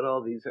else put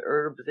all these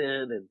herbs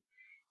in,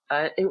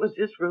 and it was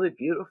just really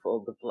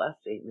beautiful, the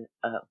blessing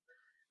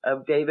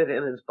of David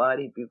and his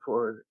body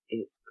before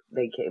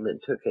they came and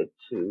took it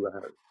to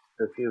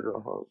the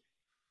funeral home.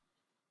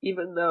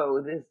 Even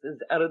though this is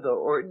out of the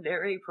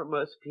ordinary for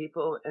most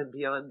people and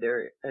beyond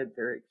their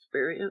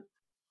experience,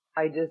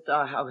 I just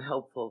saw how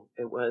helpful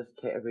it was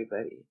to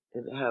everybody,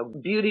 and how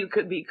beauty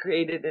could be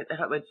created and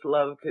how much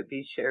love could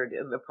be shared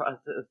in the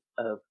process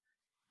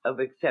of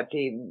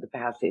accepting the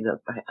passing of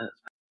my husband.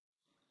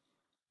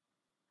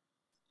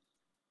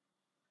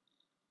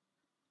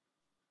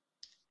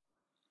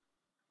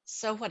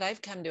 So what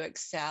I've come to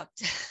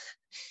accept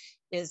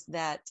is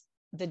that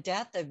the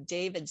death of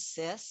David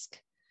Sisk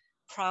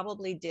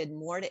probably did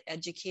more to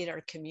educate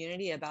our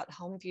community about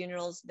home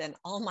funerals than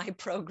all my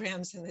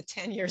programs in the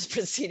 10 years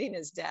preceding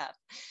his death.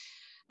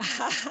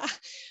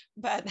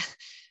 But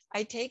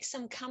I take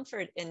some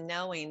comfort in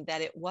knowing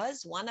that it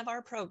was one of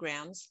our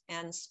programs,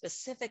 and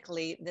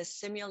specifically the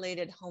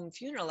simulated home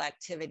funeral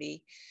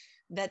activity,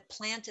 that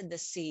planted the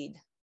seed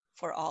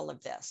for all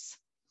of this.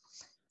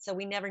 So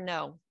we never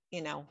know,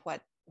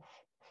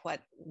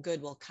 what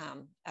good will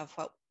come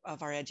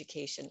of our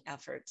education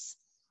efforts.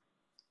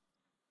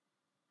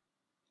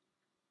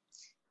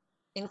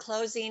 In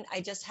closing, I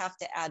just have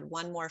to add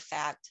one more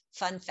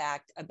fun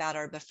fact about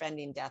our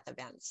befriending death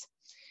events.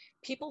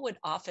 People would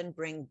often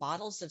bring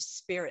bottles of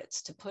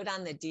spirits to put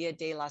on the Dia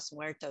de los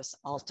Muertos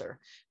altar,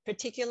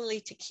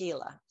 particularly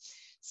tequila.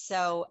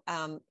 So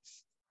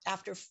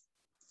after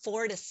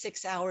 4 to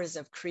 6 hours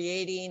of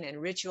creating and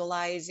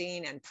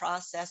ritualizing and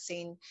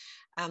processing,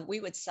 we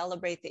would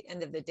celebrate the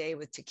end of the day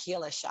with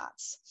tequila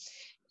shots.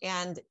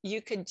 And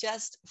you could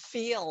just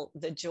feel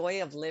the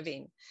joy of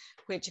living,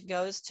 which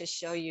goes to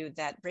show you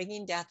that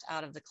bringing death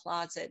out of the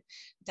closet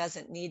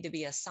doesn't need to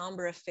be a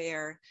somber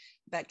affair,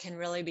 but can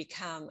really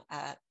become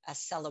a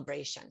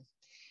celebration.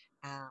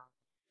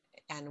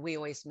 And we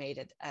always made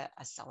it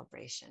a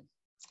celebration.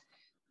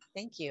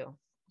 Thank you.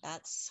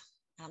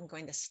 I'm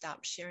going to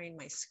stop sharing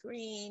my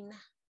screen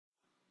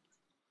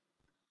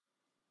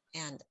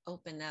and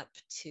open up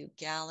to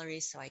gallery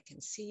so I can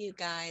see you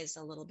guys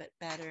a little bit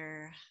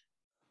better.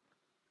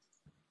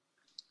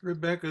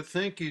 Rebecca,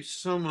 thank you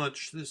so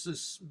much. This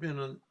has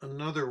been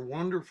another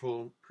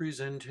wonderful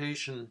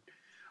presentation.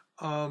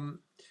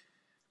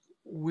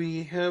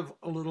 We have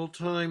a little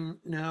time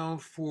now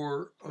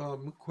for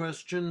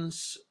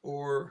questions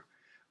or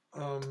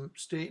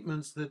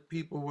statements that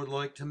people would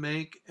like to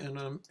make, and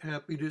I'm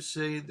happy to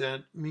say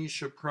that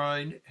Misha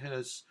Pride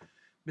has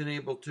been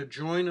able to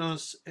join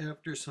us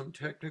after some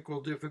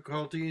technical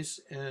difficulties,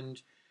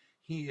 and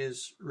he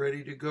is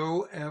ready to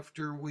go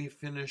after we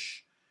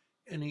finish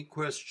any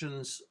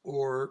questions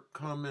or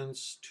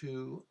comments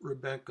to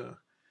Rebecca.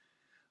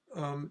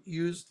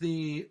 Use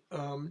the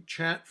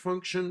chat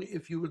function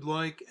if you would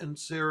like, and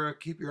Sarah,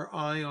 keep your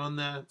eye on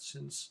that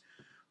since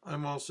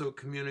I'm also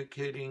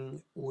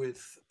communicating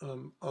with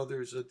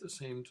others at the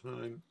same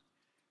time.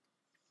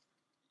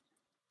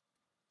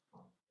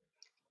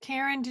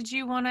 Karen, did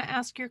you want to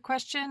ask your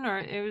question, or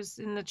it was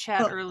in the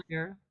chat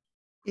earlier?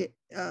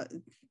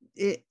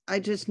 I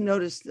just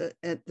noticed that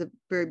at the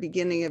very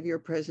beginning of your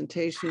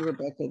presentation,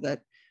 Rebecca,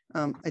 that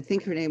I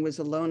think her name was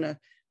Alona.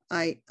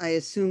 I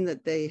assume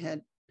that they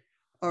had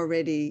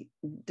already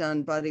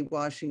done body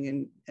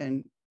washing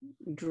and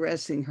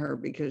dressing her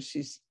because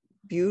she's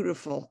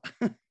beautiful.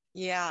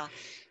 Yeah,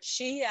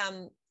 she,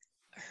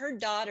 her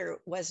daughter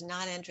was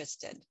not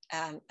interested.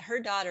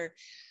 Her daughter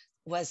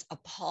was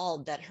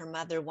appalled that her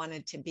mother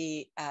wanted to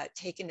be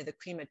taken to the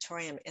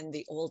crematorium in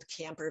the old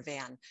camper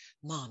van.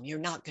 Mom, you're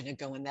not going to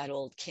go in that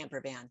old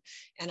camper van.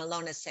 And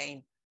Alona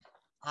saying,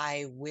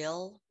 I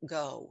will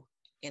go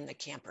in the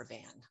camper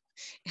van.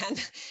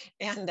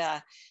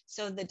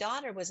 So the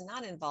daughter was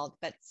not involved,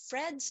 but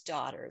Fred's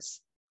daughters,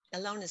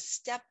 Alona's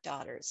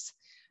stepdaughters,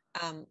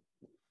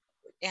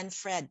 and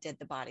Fred did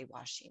the body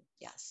washing.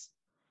 Yes.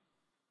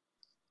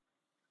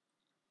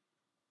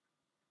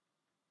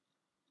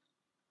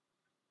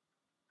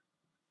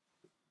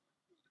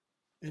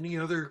 Any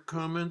other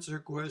comments or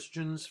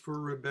questions for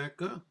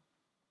Rebecca?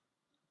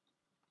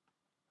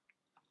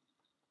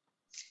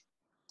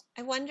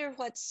 I wonder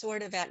what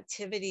sort of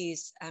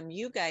activities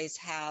you guys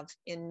have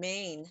in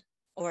Maine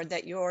or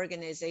that your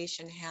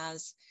organization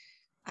has.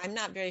 I'm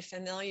not very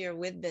familiar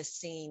with this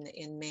scene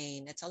in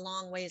Maine. It's a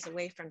long ways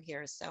away from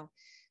here. So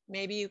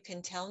maybe you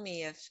can tell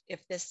me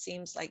if this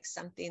seems like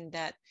something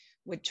that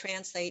would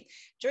translate.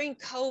 During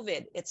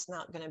COVID, it's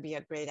not going to be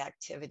a great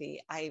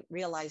activity. I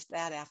realized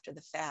that after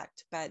the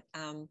fact. But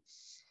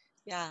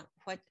yeah,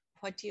 what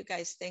do you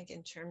guys think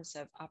in terms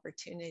of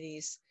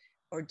opportunities?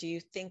 Or do you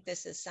think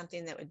this is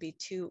something that would be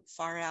too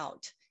far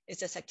out? Is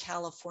this a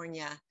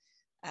California?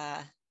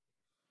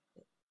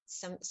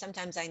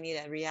 Sometimes I need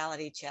a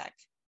reality check.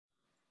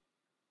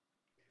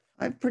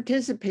 I've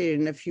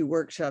participated in a few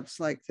workshops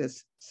like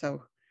this.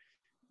 So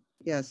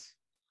yes,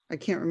 I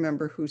can't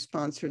remember who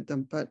sponsored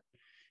them,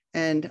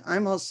 and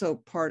I'm also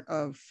part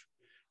of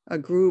a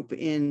group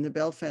in the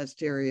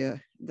Belfast area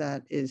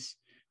that is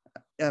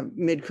a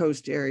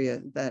mid-coast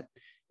area that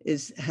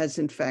has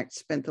in fact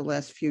spent the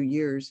last few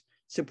years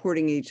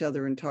supporting each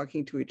other and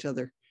talking to each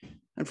other.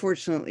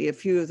 Unfortunately, a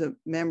few of the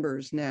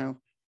members now,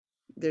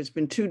 there's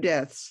been 2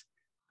 deaths,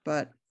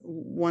 but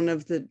one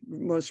of the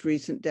most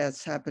recent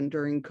deaths happened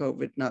during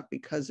COVID, not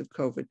because of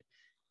COVID.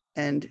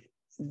 And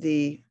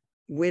the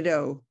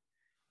widow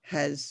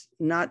has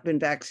not been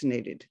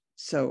vaccinated.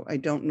 So I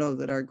don't know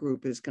that our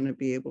group is going to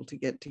be able to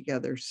get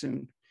together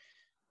soon,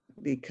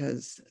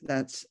 because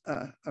that's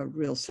a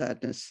real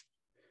sadness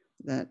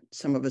that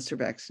some of us are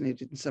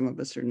vaccinated and some of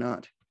us are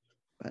not.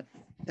 But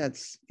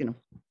that's,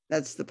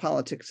 that's the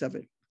politics of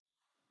it.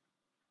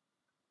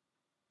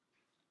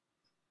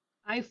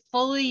 I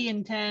fully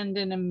intend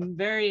and am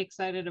very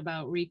excited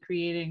about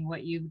recreating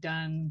what you've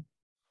done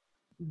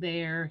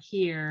there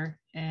here,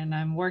 and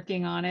I'm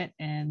working on it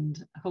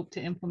and hope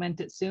to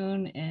implement it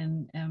soon,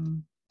 and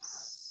am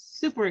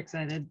super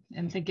excited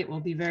and think it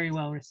will be very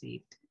well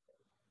received.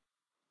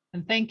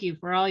 And thank you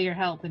for all your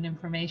help and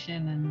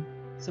information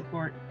and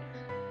support.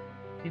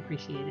 I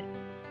appreciate it.